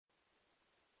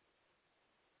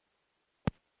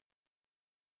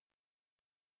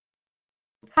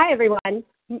Hi, everyone.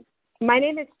 My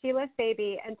name is Shilla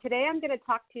Saebi, and today I'm going to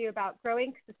talk to you about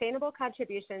growing sustainable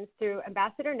contributions through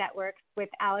ambassador networks with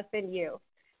Alison U.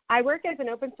 I work as an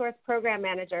open source program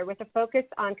manager with a focus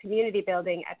on community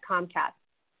building at Comcast.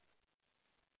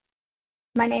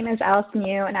 My name is Alison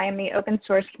Yu, and I am the open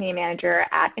source community manager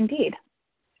at Indeed.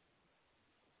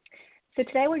 So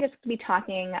today we're just going to be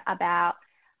talking about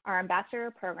our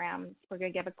ambassador programs. We're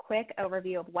going to give a quick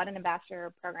overview of what an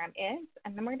ambassador program is,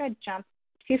 and then we're going to jump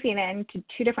 2 feet into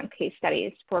 2 different case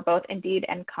studies for both Indeed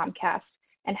and Comcast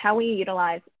and how we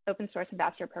utilize open source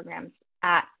ambassador programs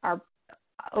at our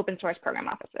open source program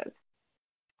offices.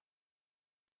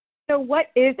 So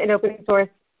what is an open source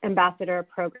ambassador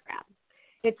program?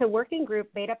 It's a working group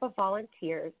made up of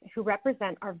volunteers who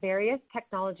represent our various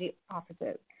technology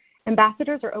offices.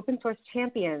 Ambassadors are open source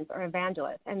champions or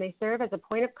evangelists, and they serve as a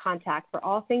point of contact for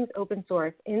all things open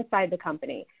source inside the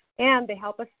company, and they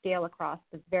help us scale across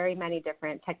the very many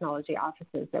different technology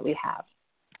offices that we have.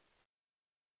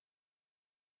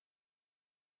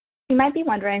 You might be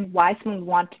wondering why someone would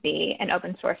want to be an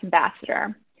open source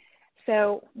ambassador.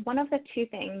 So one of the few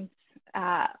things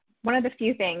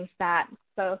that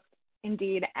both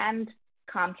Indeed and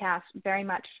Comcast very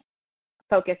much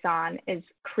focus on is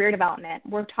career development.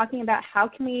 We're talking about how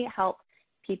can we help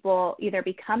people either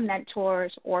become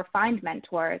mentors or find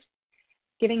mentors,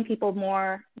 giving people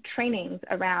more trainings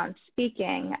around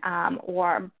speaking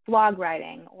or blog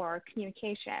writing or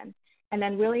communication, and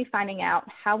then really finding out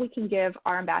how we can give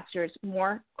our ambassadors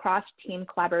more cross-team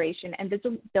collaboration and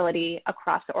visibility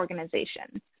across the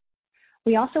organization.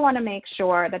 We also want to make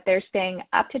sure that they're staying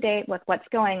up to date with what's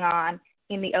going on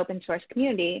in the open source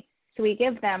community, so we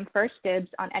give them first dibs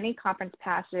on any conference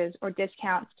passes or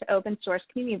discounts to open source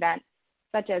community events,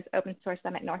 such as Open Source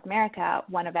Summit North America,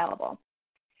 when available.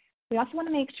 We also want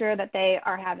to make sure that they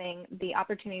are having the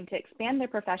opportunity to expand their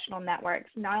professional networks,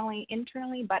 not only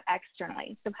internally, but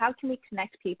externally. So how can we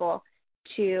connect people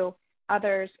to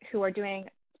others who are doing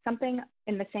something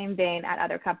in the same vein at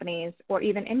other companies or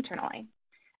even internally?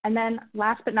 And then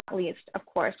last but not least, of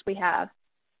course, we have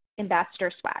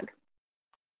ambassador swag.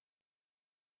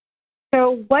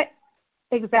 So what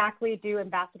exactly do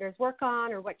ambassadors work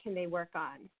on, or what can they work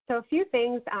on? So a few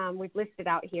things we've listed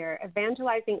out here.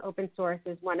 Evangelizing open source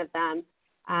is one of them.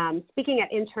 Speaking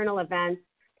at internal events,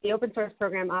 the Open Source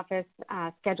Program Office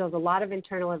schedules a lot of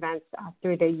internal events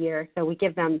through the year, so we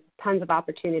give them tons of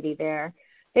opportunity there.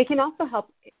 They can also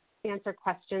help answer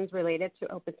questions related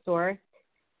to open source.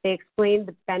 They explain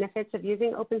the benefits of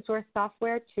using open source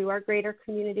software to our greater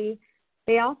community.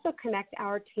 They also connect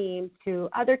our team to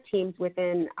other teams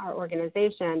within our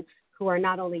organization who are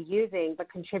not only using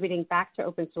but contributing back to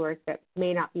open source that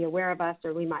may not be aware of us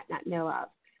or we might not know of.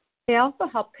 They also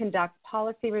help conduct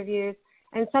policy reviews,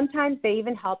 and sometimes they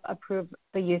even help approve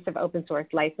the use of open source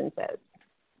licenses.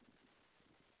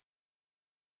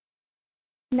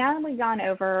 Now that we've gone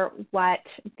over what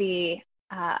the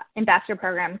ambassador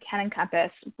program can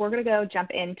encompass, we're going to go jump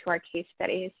into our case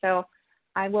studies. So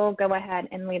I will go ahead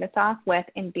and lead us off with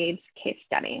Indeed's case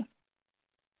study.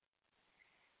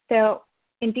 So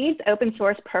Indeed's open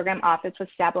source program office was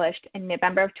established in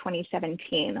November of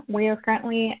 2017. We are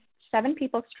currently 7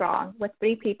 people strong, with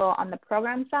 3 people on the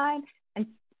program side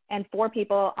and 4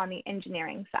 people on the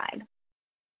engineering side.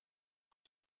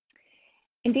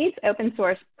 Indeed's open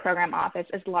source program office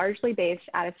is largely based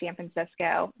out of San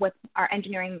Francisco, with our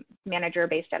engineering manager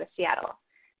based out of Seattle.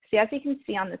 So as you can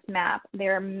see on this map,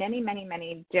 there are many, many,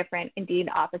 many different Indeed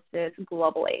offices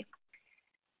globally.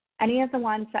 Any of the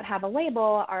ones that have a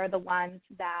label are the ones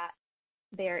that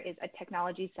there is a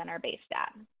technology center based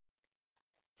at.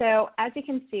 So as you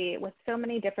can see, with so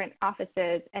many different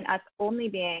offices and us only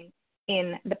being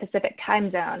in the Pacific time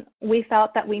zone, we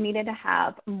felt that we needed to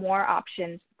have more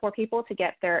options for people to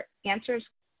get their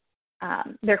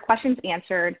questions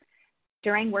answered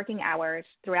during working hours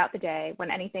throughout the day when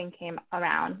anything came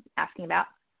around asking about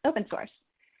open source.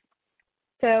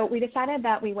 So we decided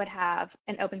that we would have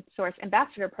an open source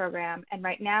ambassador program, and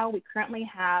right now we currently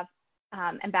have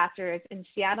ambassadors in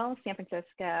Seattle, San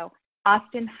Francisco,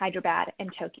 Austin, Hyderabad, and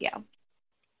Tokyo.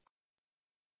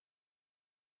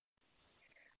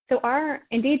 So our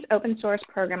Indeed's open source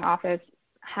program office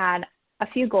had a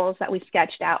few goals that we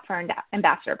sketched out for our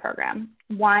ambassador program.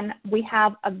 One, we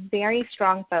have a very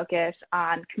strong focus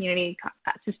on community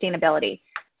sustainability.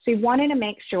 So we wanted to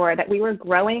make sure that we were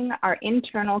growing our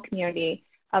internal community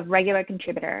of regular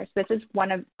contributors. This is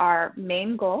one of our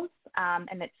main goals, and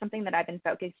it's something that I've been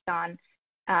focused on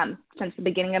since the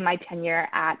beginning of my tenure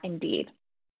at Indeed.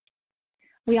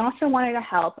 We also wanted to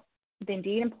help the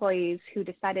Indeed employees who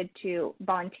decided to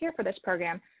volunteer for this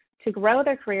program to grow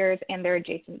their careers and their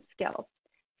adjacent skills.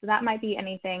 So that might be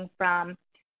anything from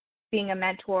being a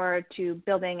mentor to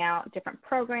building out different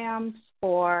programs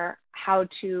or how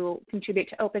to contribute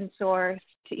to open source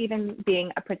to even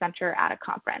being a presenter at a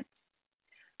conference.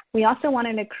 We also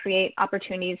wanted to create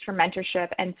opportunities for mentorship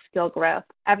and skill growth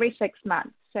every 6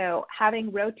 months. So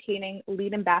having rotating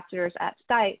lead ambassadors at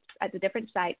sites, at the different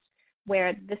sites,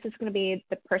 where this is going to be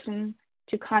the person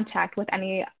to contact with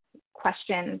any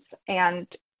questions and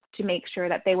to make sure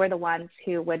that they were the ones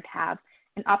who would have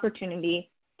an opportunity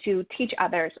to teach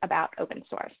others about open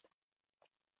source.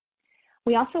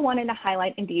 We also wanted to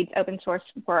highlight Indeed's open source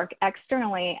work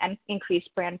externally and increase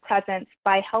brand presence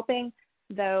by helping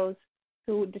those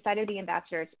who decided to be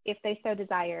ambassadors, if they so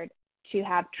desired, to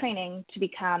have training to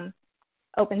become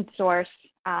open source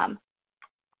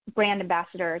brand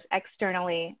ambassadors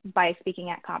externally by speaking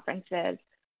at conferences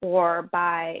or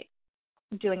by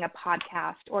doing a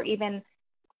podcast or even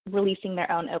releasing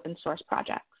their own open source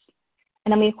projects.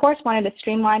 And then we, of course, wanted to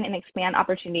streamline and expand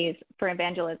opportunities for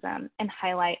evangelism and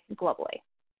highlight globally.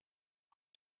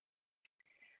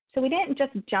 So we didn't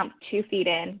just jump 2 feet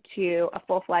into a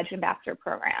full-fledged ambassador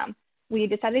program. We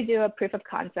decided to do a proof of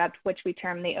concept, which we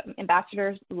termed the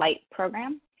Ambassadors Light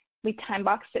program. We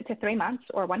time-boxed it to 3 months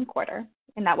or 1 quarter,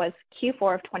 and that was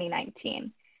Q4 of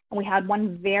 2019. And we had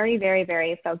one very, very,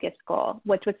 very focused goal,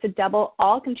 which was to double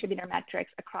all contributor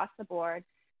metrics across the board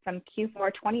from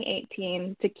Q4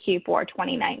 2018 to Q4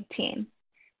 2019.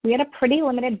 We had a pretty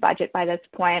limited budget by this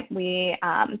point. We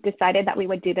decided that we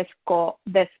would do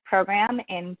this program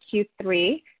in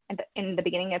Q3, in the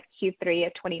beginning of Q3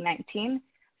 of 2019.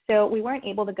 So we weren't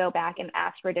able to go back and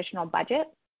ask for additional budget.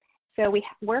 So we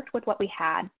worked with what we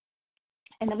had.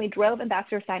 And then we drove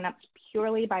ambassador signups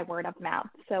purely by word of mouth.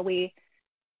 So we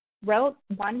wrote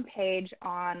 1 page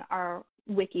on our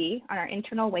wiki, on our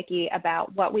internal wiki,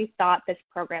 about what we thought this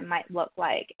program might look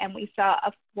like. And we saw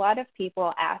a flood of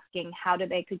people asking how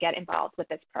they could get involved with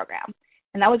this program.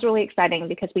 And that was really exciting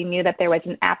because we knew that there was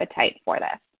an appetite for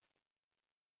this.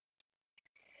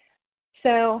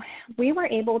 So we were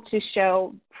able to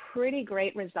show pretty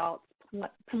great results,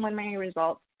 preliminary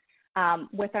results,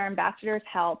 with our ambassadors'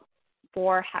 help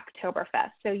for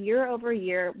Hacktoberfest. So year over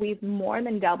year, we've more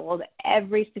than doubled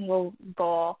every single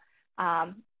goal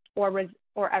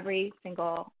or every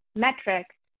single metric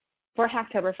for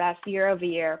Hacktoberfest year over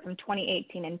year from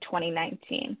 2018 and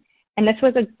 2019. And this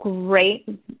was a great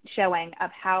showing of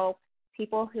how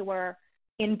people who were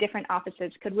in different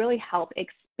offices could really help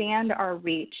expand our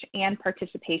reach and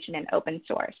participation in open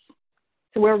source.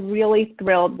 So we're really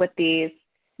thrilled with these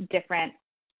different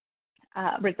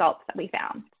results that we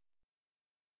found.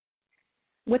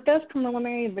 With those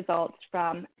preliminary results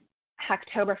from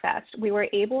Hacktoberfest, we were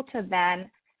able to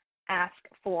then ask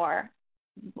for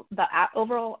the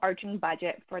overall arching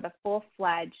budget for the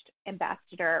full-fledged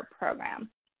ambassador program.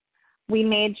 We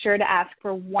made sure to ask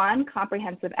for 1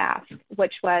 comprehensive ask,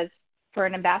 which was for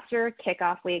an ambassador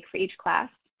kickoff week for each class,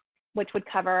 which would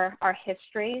cover our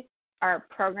history, our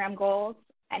program goals,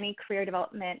 any career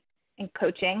development and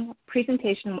coaching,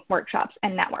 presentation workshops,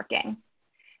 and networking.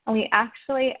 And we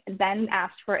actually then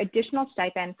asked for additional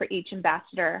stipend for each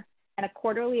ambassador and a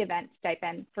quarterly event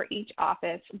stipend for each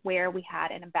office where we had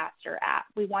an ambassador at.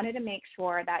 We wanted to make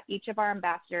sure that each of our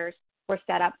ambassadors were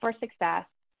set up for success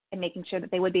and making sure that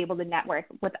they would be able to network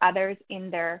with others in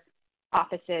their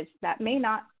offices that may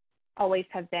not always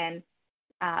have been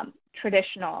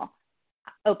traditional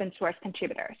open source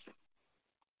contributors.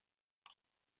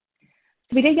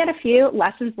 We did get a few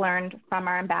lessons learned from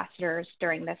our ambassadors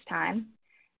during this time.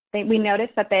 We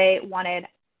noticed that they wanted,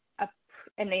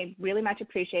 and they really much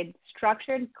appreciated,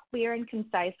 structured, clear, and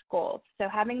concise goals. So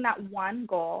having that 1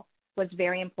 goal was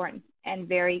very important and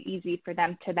very easy for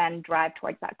them to then drive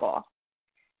towards that goal.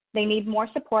 They need more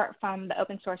support from the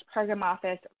open source program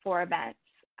office for events.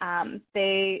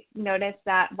 They noticed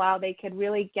that while they could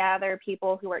really gather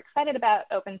people who were excited about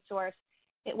open source,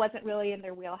 it wasn't really in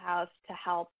their wheelhouse to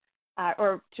help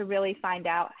or to really find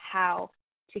out how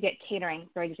to get catering,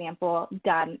 for example,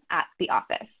 done at the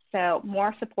office. So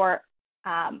more support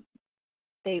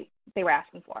they were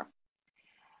asking for.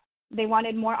 They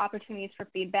wanted more opportunities for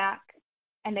feedback,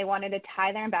 and they wanted to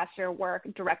tie their ambassador work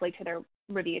directly to their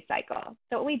review cycle.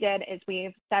 So what we did is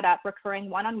we've set up recurring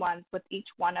one-on-ones with each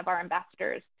one of our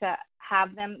ambassadors to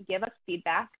have them give us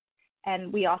feedback.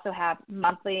 And we also have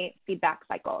monthly feedback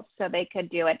cycles. So they could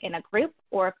do it in a group,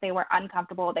 or if they were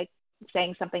uncomfortable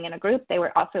saying something in a group, they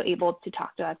were also able to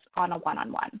talk to us on a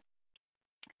one-on-one.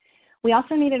 We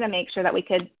also needed to make sure that we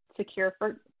could secure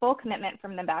full commitment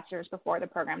from the ambassadors before the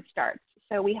program starts.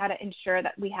 So we had to ensure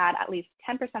that we had at least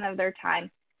 10% of their time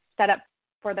set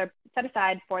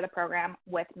aside for the program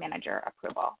with manager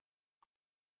approval.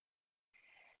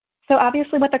 So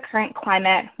obviously with the current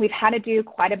climate, we've had to do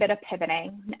quite a bit of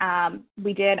pivoting.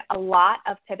 We did a lot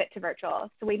of pivot to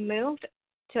virtual. So we moved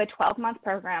to a 12-month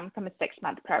program from a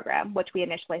 6-month program, which we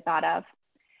initially thought of.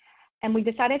 And we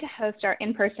decided to host our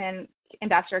in-person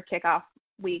ambassador kickoff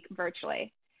week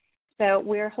virtually. So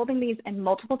we're holding these in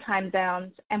multiple time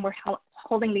zones, and we're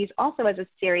holding these also as a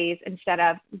series instead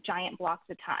of giant blocks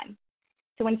of time.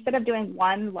 So instead of doing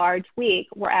one large week,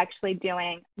 we're actually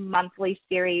doing monthly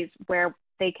series where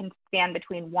they can span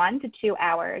between 1 to 2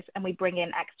 hours, and we bring in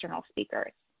external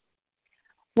speakers.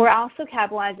 We're also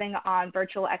capitalizing on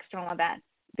virtual external events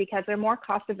because they're more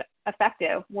cost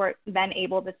effective. We're then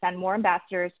able to send more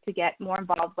ambassadors to get more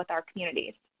involved with our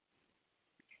communities.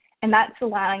 And that's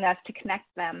allowing us to connect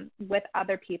them with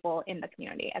other people in the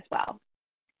community as well.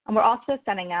 And we're also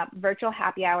setting up virtual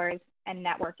happy hours and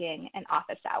networking and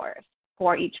office hours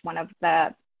for each one of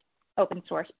the open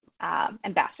source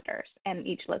ambassadors in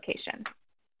each location.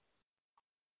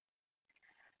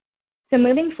 So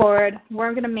moving forward,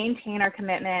 we're going to maintain our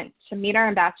commitment to meet our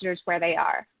ambassadors where they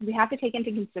are. We have to take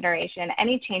into consideration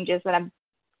any changes that have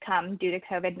come due to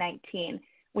COVID-19.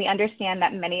 We understand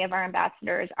that many of our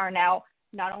ambassadors are now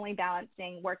not only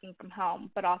balancing working from home,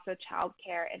 but also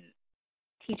childcare and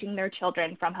teaching their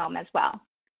children from home as well.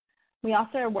 We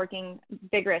also are working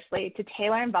vigorously to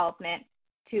tailor involvement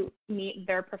to meet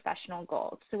their professional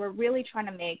goals. So we're really trying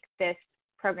to make this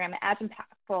program as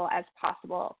impactful as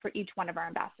possible for each one of our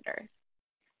ambassadors.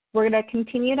 We're going to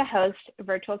continue to host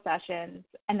virtual sessions,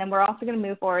 and then we're also going to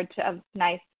move forward to a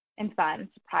nice and fun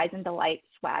surprise and delight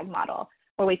swag model,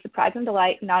 where we surprise and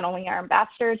delight not only our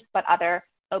ambassadors, but other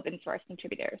open source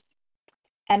contributors.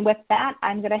 And with that,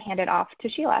 I'm going to hand it off to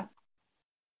Shilla.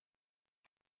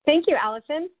 Thank you,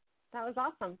 Alison. That was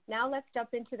awesome. Now let's jump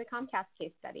into the Comcast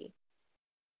case study.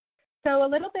 So a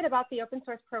little bit about the Open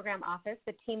Source Program Office,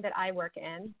 the team that I work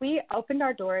in. We opened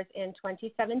our doors in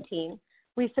 2017.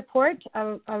 We support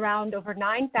around over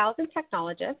 9,000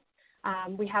 technologists.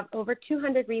 We have over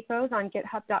 200 repos on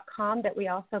github.com that we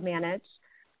also manage.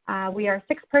 We are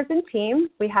a 6-person team.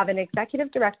 We have an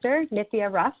executive director,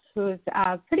 Nithya Russ, who's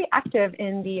pretty active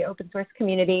in the open source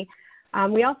community.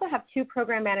 We also have 2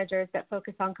 program managers that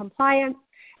focus on compliance,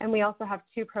 and we also have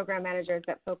 2 program managers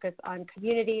that focus on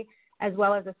community, as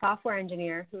well as a software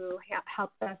engineer who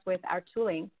helps us with our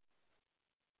tooling.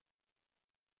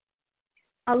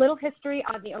 A little history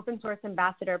on the Open Source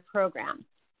Ambassador Program.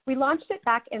 We launched it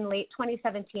back in late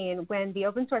 2017 when the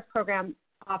Open Source Program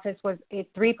Office was a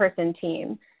 3-person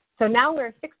team. So now we're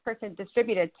a 6-person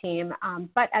distributed team,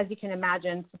 but as you can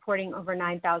imagine, supporting over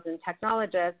 9,000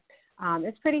 technologists,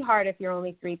 it's pretty hard if you're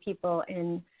only 3 people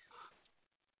in.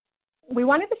 We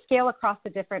wanted to scale across the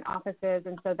different offices,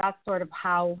 and so that's sort of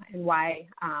how and why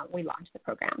we launched the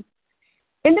program.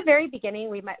 In the very beginning,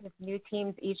 we met with new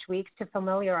teams each week to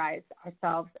familiarize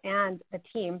ourselves and the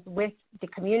teams with the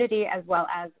community as well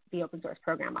as the Open Source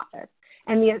Program Office.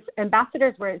 And the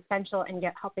ambassadors were essential in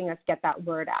helping us get that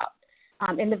word out.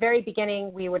 In the very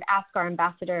beginning, we would ask our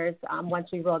ambassadors, once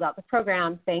we rolled out the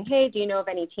program, saying, hey, do you know of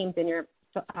any teams in your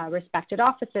respected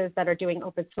offices that are doing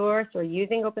open source or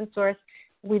using open source?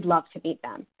 We'd love to meet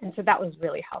them. And so that was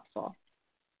really helpful.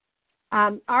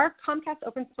 Our Comcast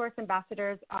open source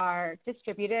ambassadors are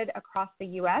distributed across the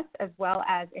U.S. as well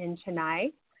as in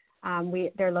Chennai.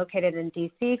 They're located in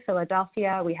D.C.,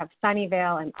 Philadelphia. We have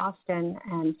Sunnyvale and Austin,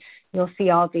 and you'll see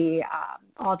all the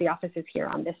offices here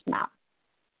on this map.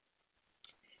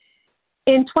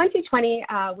 In 2020,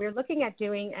 we're looking at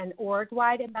doing an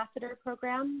org-wide ambassador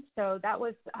program. So that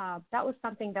was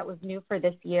something that was new for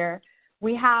this year.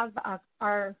 We have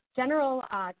our general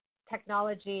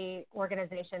technology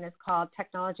organization is called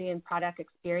Technology and Product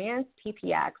Experience,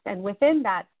 TPX. And within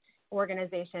that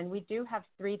organization, we do have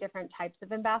 3 different types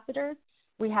of ambassadors.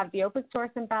 We have the open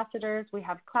source ambassadors, we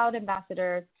have cloud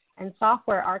ambassadors, and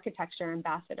software architecture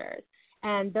ambassadors.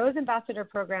 And those ambassador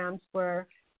programs were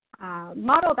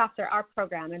modeled after our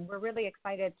program, and we're really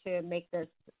excited to make this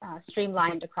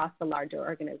streamlined across the larger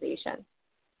organization.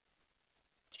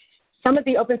 Some of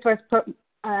the open source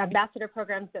ambassador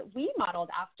programs that we modeled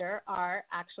after are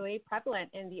actually prevalent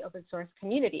in the open source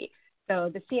community.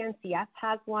 So the CNCF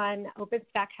has one,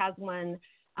 OpenStack has one,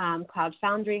 Cloud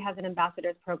Foundry has an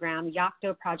ambassadors program,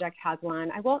 Yocto project has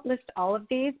one. I won't list all of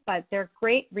these, but they're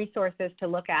great resources to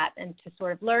look at and to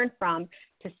sort of learn from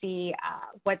to see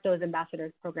what those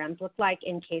ambassadors programs look like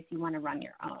in case you want to run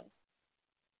your own.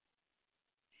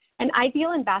 An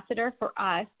ideal ambassador for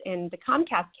us in the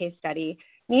Comcast case study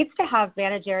needs to have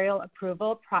managerial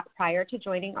approval prior to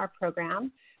joining our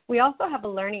program. We also have a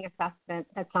learning assessment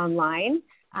that's online.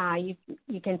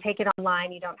 You can take it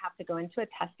online. You don't have to go into a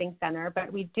testing center,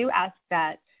 but we do ask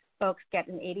that folks get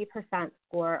an 80%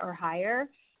 score or higher,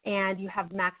 and you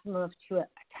have maximum of 2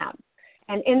 attempts.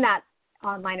 And in that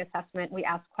online assessment, we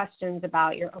ask questions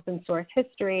about your open source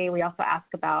history. We also ask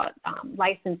about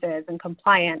licenses and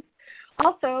compliance.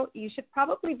 Also, you should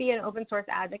probably be an open source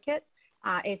advocate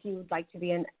if you would like to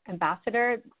be an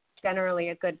ambassador. Generally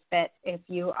a good fit if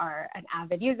you are an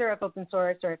avid user of open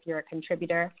source or if you're a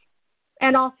contributor.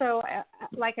 And also,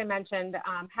 like I mentioned,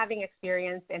 having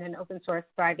experience in an open source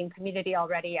thriving community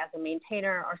already as a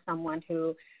maintainer or someone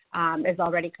who is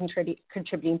already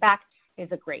contributing back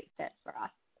is a great fit for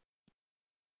us.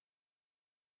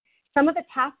 Some of the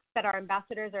tasks that our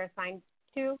ambassadors are assigned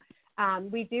to,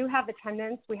 we do have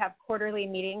attendance. We have quarterly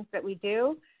meetings that we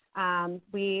do.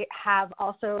 We have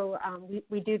also,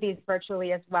 we do these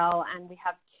virtually as well, and we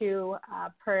have 2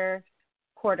 per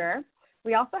quarter.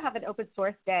 We also have an open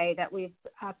source day that we've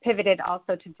pivoted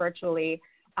also to virtually,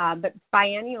 but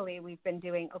biannually we've been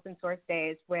doing open source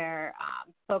days where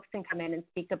folks can come in and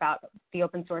speak about the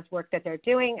open source work that they're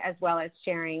doing, as well as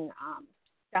sharing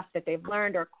stuff that they've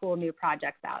learned or cool new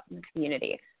projects out in the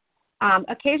community.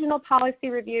 Occasional policy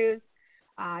reviews.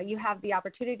 You have the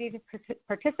opportunity to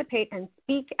participate and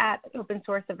speak at open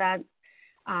source events.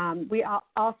 We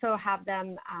also have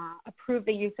them approve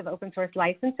the use of open source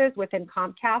licenses within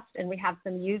Comcast, and we have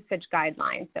some usage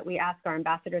guidelines that we ask our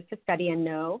ambassadors to study and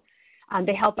know.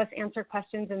 They help us answer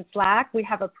questions in Slack. We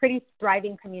have a pretty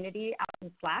thriving community out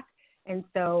in Slack, and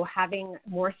so having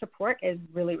more support is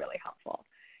really, really helpful.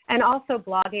 And also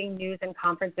blogging, news, and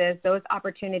conferences, those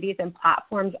opportunities and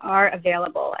platforms are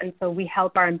available, and so we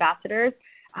help our ambassadors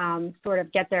sort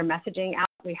of get their messaging out.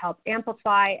 We help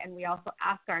amplify, and we also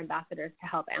ask our ambassadors to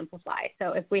help amplify.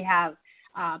 So if we have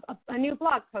a new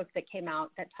blog post that came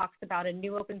out that talks about a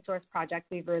new open source project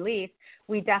we've released,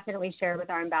 we definitely share with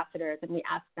our ambassadors, and we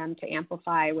ask them to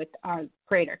amplify with our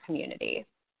greater community.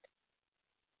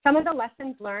 Some of the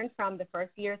lessons learned from the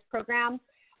first year's program.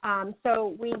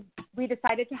 So we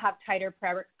decided to have tighter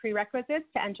prerequisites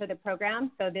to enter the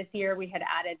program. So this year we had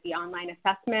added the online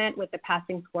assessment with the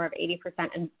passing score of 80%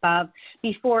 and above.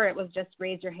 Before it was just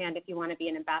raise your hand if you want to be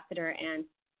an ambassador, and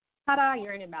ta-da,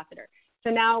 you're an ambassador.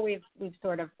 So now we've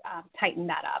sort of tightened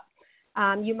that up.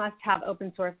 You must have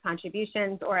open source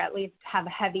contributions, or at least have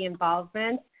heavy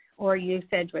involvement or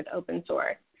usage with open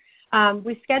source.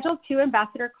 We scheduled 2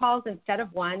 ambassador calls instead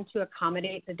of 1 to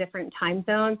accommodate the different time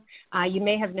zones. You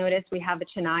may have noticed we have a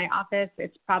Chennai office.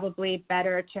 It's probably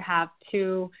better to have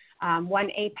 2, 1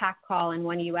 APAC call and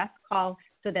 1 US call,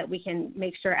 so that we can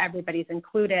make sure everybody's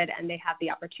included and they have the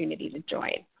opportunity to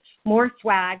join. More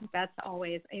swag, that's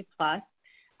always a plus.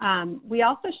 We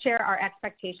also share our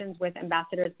expectations with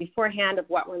ambassadors beforehand of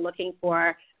what we're looking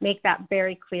for, make that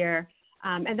very clear,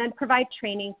 and then provide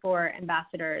training for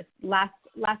ambassadors.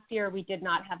 Last year, we did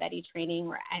not have any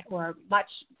training or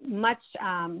much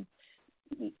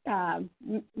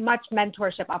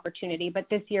mentorship opportunity, but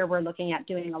this year we're looking at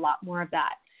doing a lot more of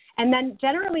that. And then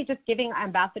generally just giving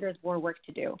ambassadors more work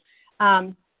to do.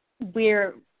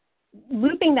 We're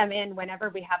looping them in whenever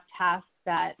we have tasks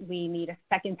that we need a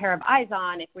second pair of eyes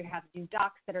on. If we have new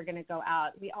docs that are going to go out,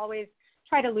 we always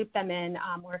try to loop them in,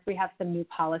 or if we have some new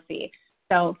policy.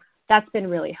 So that's been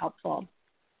really helpful.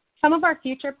 Some of our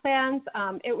future plans,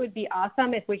 it would be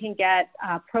awesome if we can get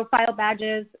profile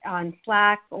badges on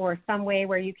Slack or some way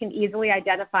where you can easily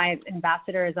identify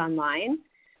ambassadors online.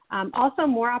 Also,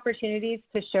 more opportunities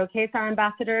to showcase our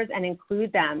ambassadors and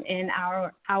include them in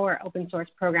our open source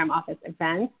program office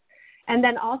events. And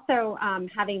then also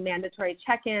having mandatory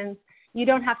check-ins. You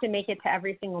don't have to make it to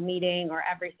every single meeting or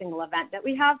every single event that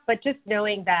we have, but just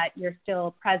knowing that you're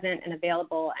still present and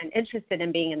available and interested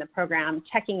in being in the program,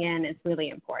 checking in is really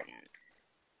important.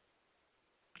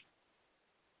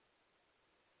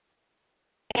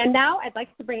 And now I'd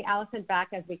like to bring Alison back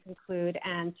as we conclude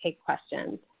and take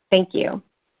questions. Thank you.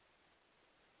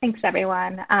 Thanks,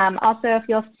 everyone. Also, if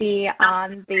you'll see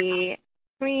on the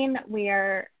screen,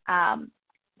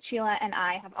 Shilla and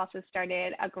I have also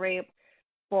started a group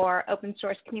for open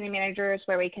source community managers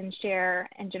where we can share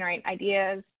and generate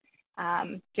ideas,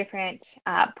 different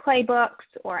playbooks,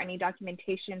 or any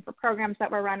documentation for programs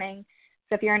that we're running.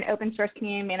 So if you're an open source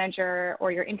community manager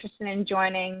or you're interested in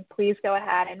joining, please go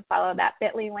ahead and follow that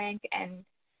bit.ly link and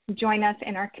join us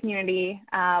in our community.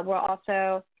 We're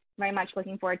also very much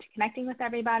looking forward to connecting with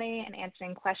everybody and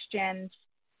answering questions.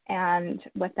 And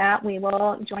with that, we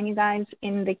will join you guys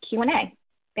in the Q&A.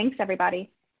 Thanks, everybody.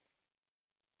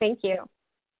 Thank you.